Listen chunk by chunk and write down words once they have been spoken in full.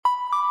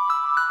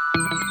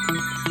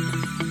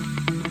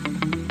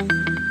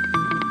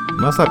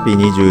まさぴ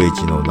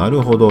21のな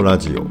るほどラ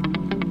ジオ。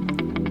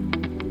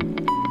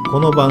こ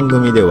の番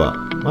組では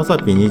まさ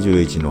ぴ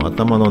21の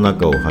頭の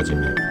中をはじ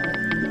め、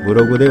ブ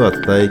ログでは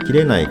伝えき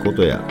れないこ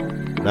とや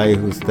ライ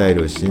フスタイ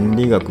ル、心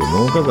理学、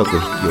脳科学、引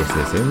き寄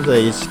せ、潜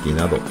在意識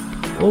など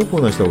多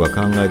くの人が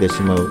考えてし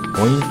まう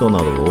ポイントな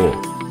どを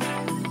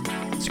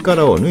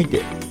力を抜い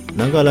て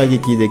ながら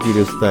聞きでき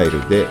るスタイ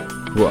ルで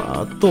ふ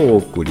わーっとお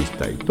送りし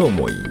たいと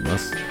思いま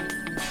す。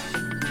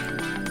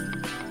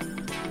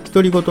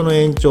独り言の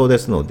延長で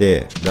すの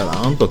で、だら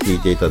ーんと聞い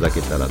ていただ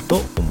けたらと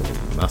思い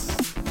ます。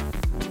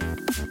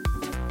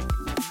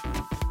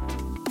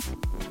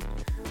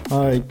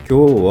はい、今日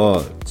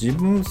は自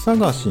分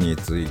探しに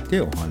ついて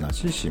お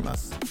話ししま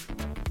す。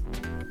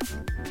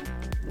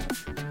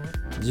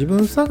自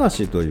分探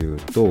しという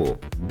と、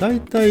大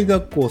体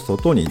が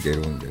外に出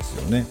るんです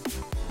よね。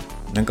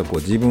なんか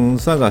自分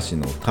探し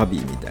の旅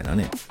みたいな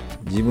ね、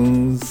自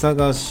分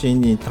探し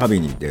に旅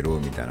に出る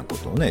みたいなこ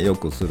とをね、よ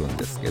くするん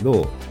ですけ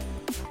ど、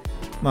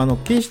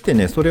決して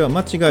ね、それは間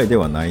違いで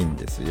はないん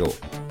ですよ。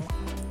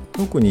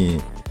特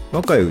に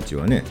若いうち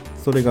はね、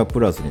それが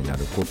プラスにな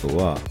ること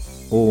は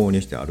往々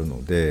にしてある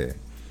ので、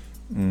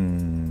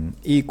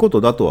いいこと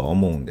だとは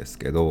思うんです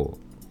けど、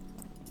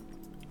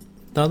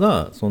た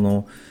だ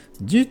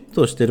じっ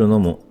としてるの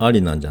もあ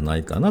りなんじゃな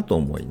いかなと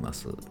思いま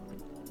す。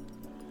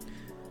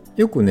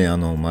よくね、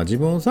自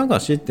分探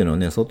しっていうのは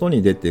ね、外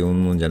に出てう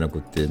んぬんじゃな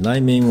くて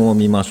内面を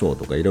見ましょう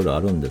とかいろいろあ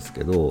るんです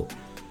けど、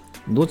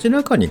どち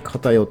らかに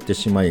偏って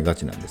しまいが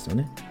ちなんですよ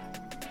ね。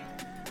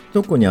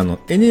特に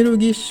エネル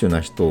ギッシュ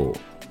な人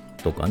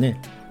とかね、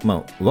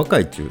若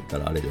いって言った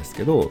らあれです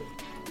けど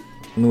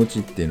のうち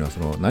っていうの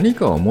は何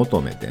かを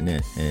求めて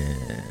ね、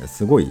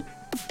すごい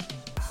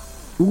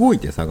動い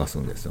て探す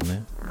んですよ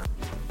ね。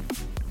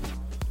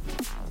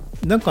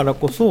だから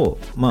こそ、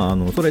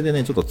それで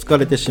ねちょっと疲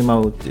れてしま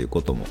うっていう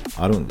ことも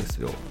あるんです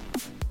よ。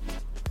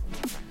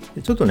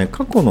でちょっとね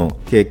過去の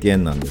経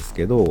験なんです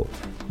けど、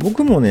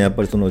僕もねやっ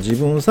ぱり自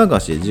分探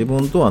し、自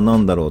分とは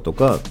何だろうと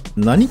か、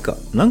な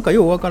んか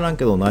ようわからん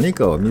けど何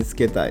かを見つ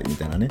けたいみ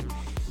たいなね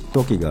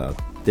時があっ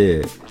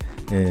て、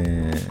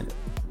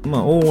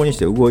往々にし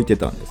て動いて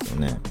たんですよ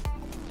ね。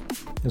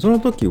でその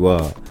時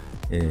は、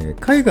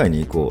海外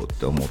に行こうっ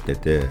て思って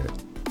て、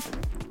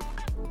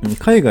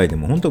海外で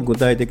も本当具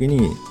体的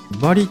に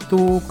バリ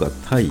島か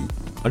タイ、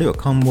あるいは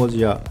カンボ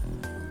ジア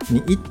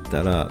に行っ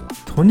たら、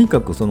とにか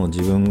く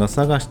自分が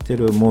探して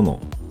るもの、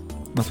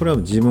それは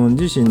自分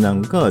自身な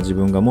んか自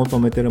分が求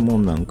めてるも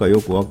んなんかよ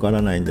くわか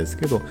らないんです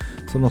けど、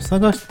その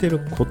探してる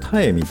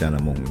答えみたいな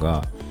もん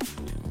が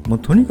もう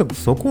とにかく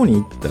そこに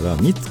行ったら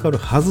見つかる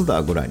はず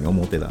だぐらいに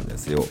思ってたんで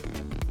すよ。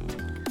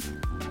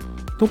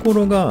とこ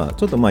ろが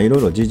ちょっといろ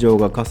いろ事情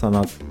が重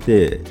なっ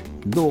て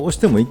どうし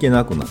ても行け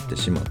なくなって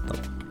しまった。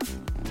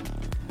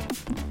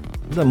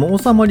だからもう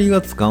収まりが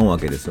つかんわ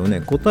けですよ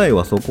ね。答え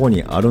はそこ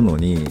にあるの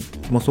に、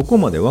もうそこ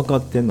まで分か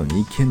ってんの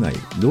に行けない、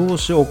どう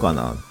しようか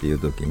なっていう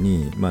時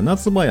に、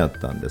夏場やっ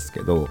たんです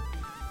けど、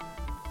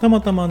たま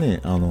たまね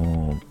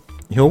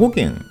兵庫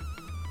県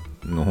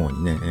の方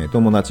にね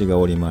友達が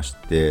おりまし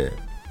て、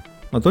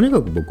とにか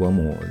く僕は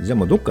もうじゃあ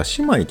もうどっか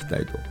島行きた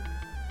い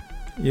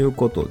という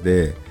こと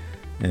で、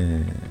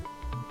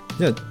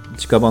じゃあ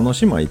近場の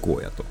島行こ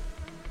うやと、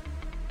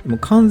もう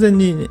完全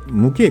に、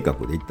無計画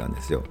で行ったん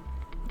ですよ。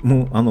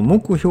もう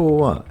目標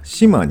は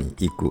島に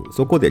行く、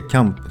そこでキ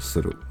ャンプ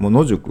する、もう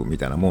野宿み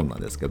たいなもんな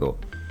んですけど、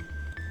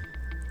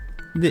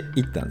で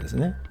行ったんです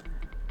ね。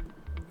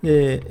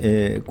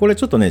で、これ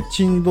ちょっとね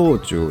珍道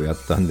中や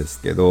ったんで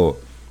すけど、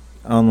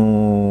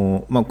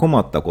困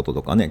ったこと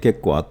とかね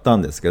結構あった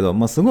んですけ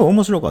ど、すごい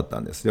面白かった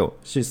んですよ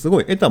し、す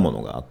ごい得たも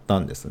のがあった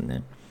んです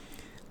ね。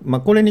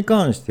これに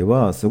関して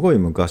はすごい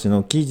昔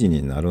の記事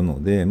になる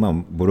ので、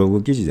ブロ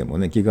グ記事でも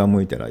ね気が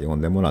向いたら読ん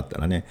でもらった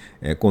らね、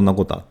こんな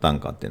ことあったん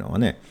かっていうのは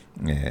ね、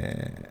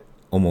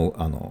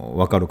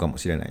分かるかも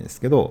しれないです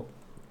けど、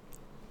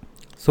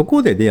そ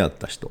こで出会っ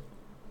た人、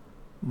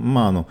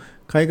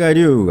海外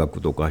留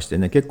学とかして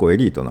ね結構エ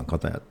リートな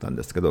方やったん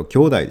ですけど、兄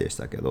弟でし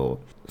たけ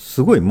ど、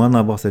すごい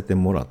学ばせて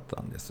もらっ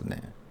たんです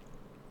ね。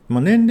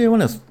年齢は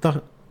ね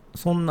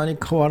そんなに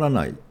変わら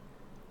ない、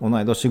同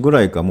い年ぐ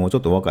らいかもうちょ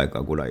っと若い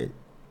かぐらい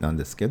なん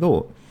ですけ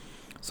ど、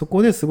そ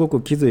こですご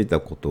く気づい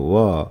たこと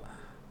は、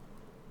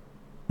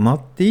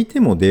待っていて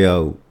も出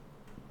会う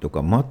と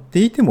か、待っ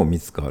ていても見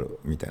つかる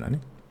みたいなね、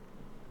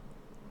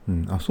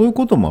そういう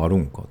こともある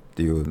んかっ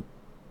ていう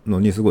の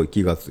にすごい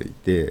気がつい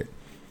て、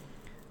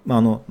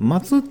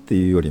待つって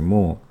いうより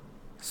も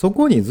そ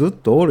こにずっ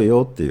とおる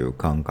よっていう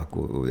感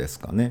覚です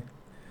かね。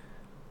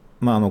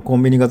コ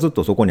ンビニがずっ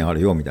とそこにある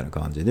よみたいな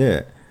感じ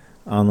で、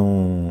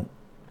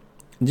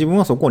自分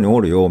はそこにお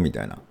るよみ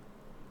たいな。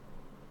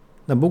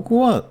僕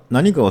は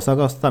何かを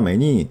探すため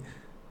に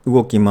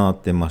動き回っ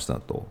てまし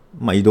たと。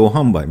移動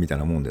販売みたい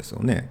なもんです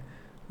よね。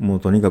もう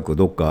とにかく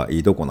どっかい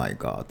いとこない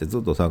かってず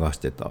っと探し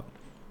てた。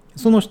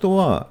その人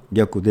は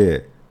逆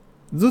で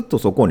ずっと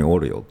そこにお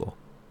るよと。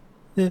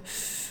で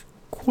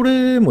こ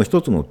れも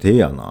一つの手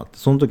やなって、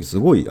その時す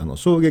ごい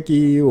衝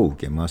撃を受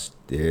けまし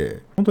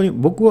て、本当に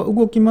僕は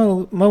動き回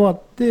っ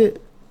て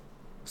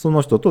そ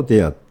の人と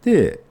出会っ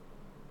て、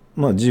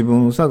自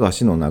分探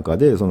しの中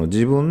でその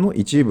自分の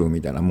一部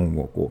みたいなもん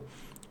をこ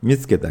う見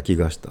つけた気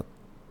がした。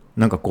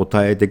なんか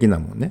答え的な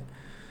もんね。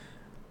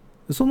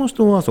その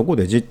人はそこ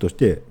でじっとし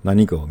て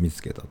何かを見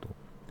つけたと。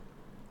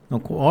な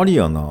んかあり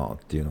やなっ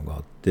ていうのがあ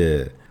っ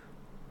て、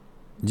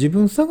自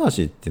分探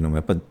しっていうのも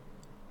やっぱり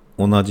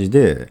同じ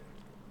で、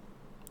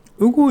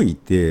動い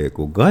て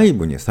こう外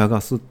部に探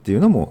すってい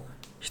うのも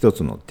一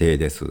つの手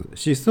です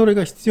し、それ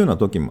が必要な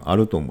時もあ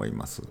ると思い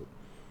ます。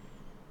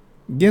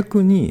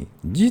逆に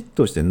じっ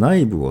として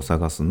内部を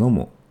探すの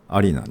もあ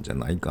りなんじゃ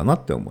ないかなっ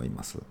て思い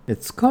ます。で、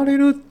疲れ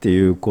るってい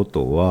うこ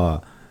と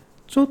は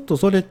ちょっと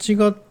それ違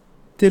っ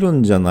てる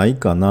んじゃない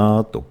か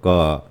なと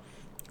か、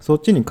そ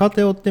っちに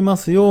偏ってま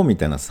すよみ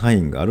たいなサ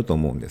インがあると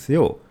思うんです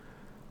よ。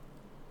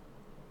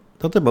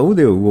例えば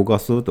腕を動か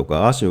すと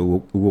か足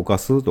を動か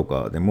すと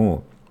かで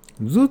も、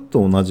ずっ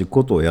と同じ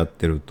ことをやっ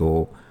てる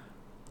と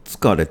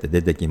疲れて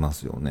出てきま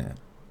すよね。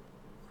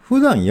普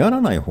段やら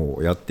ない方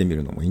をやってみ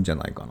るのもいいんじゃ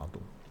ないかなと。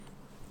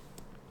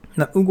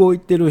動い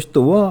てる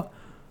人は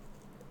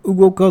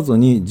動かず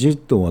にじっ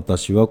と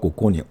私はこ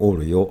こにお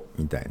るよ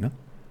みたいな。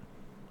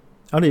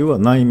あるいは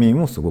内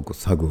面をすごく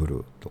探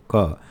ると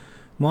か、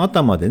もう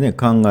頭でね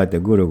考えて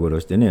ぐるぐる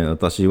してね、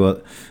私は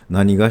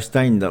何がし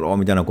たいんだろう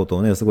みたいなこと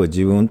をね、すごい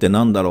自分って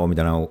なんだろうみ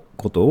たいな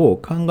ことを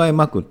考え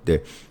まくっ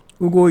て、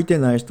動いて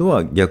ない人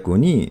は逆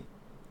に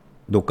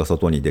どっか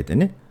外に出て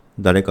ね、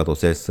誰かと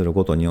接する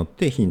ことによっ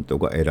てヒント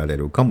が得られ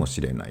るかもし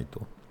れない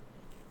と。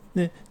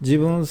で、自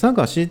分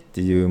探しっ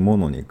ていうも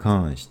のに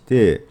関し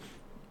て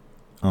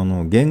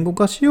言語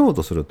化しよう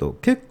とすると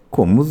結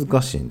構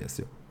難しいんです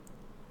よ。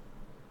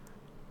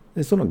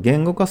で、その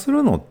言語化す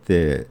るのっ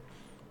て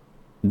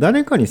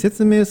誰かに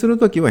説明する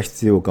ときは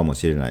必要かも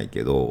しれない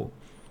けど、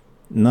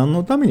何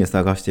のために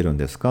探してるん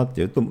ですかって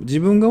いうと、自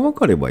分が分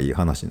かればいい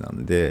話な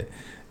んで、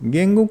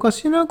言語化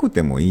しなく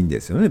てもいいんで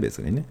すよね、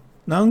別にね。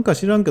なんか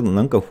知らんけど、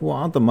なんかふ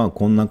わーっと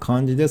こんな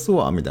感じです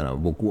わみたいな、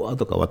僕は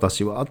とか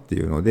私はって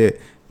いうので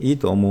いい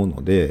と思う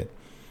ので、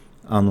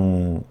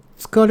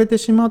疲れて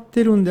しまっ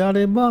てるんであ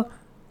れば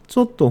ち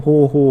ょっと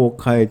方法を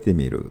変えて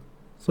みる。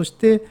そし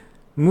て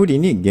無理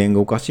に言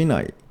語化し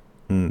ない、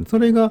そ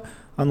れが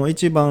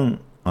一番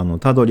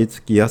たどり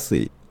着きやす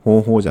い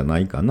方法じゃな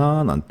いか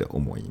ななんて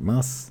思い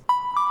ます。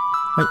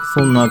はい、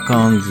そんな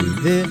感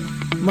じで、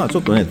ちょ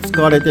っとね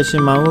疲れてし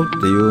まうっ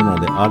ていうの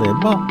であれ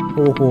ば、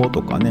方法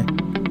とかね、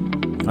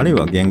あるい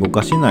は言語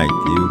化しないって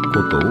いう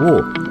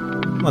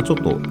ことを、ちょっ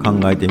と考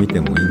えてみ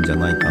てもいいんじゃ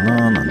ないか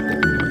ななんて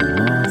思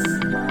いま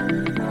す。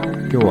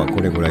今日は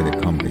これぐらいで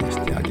勘弁し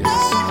てあげて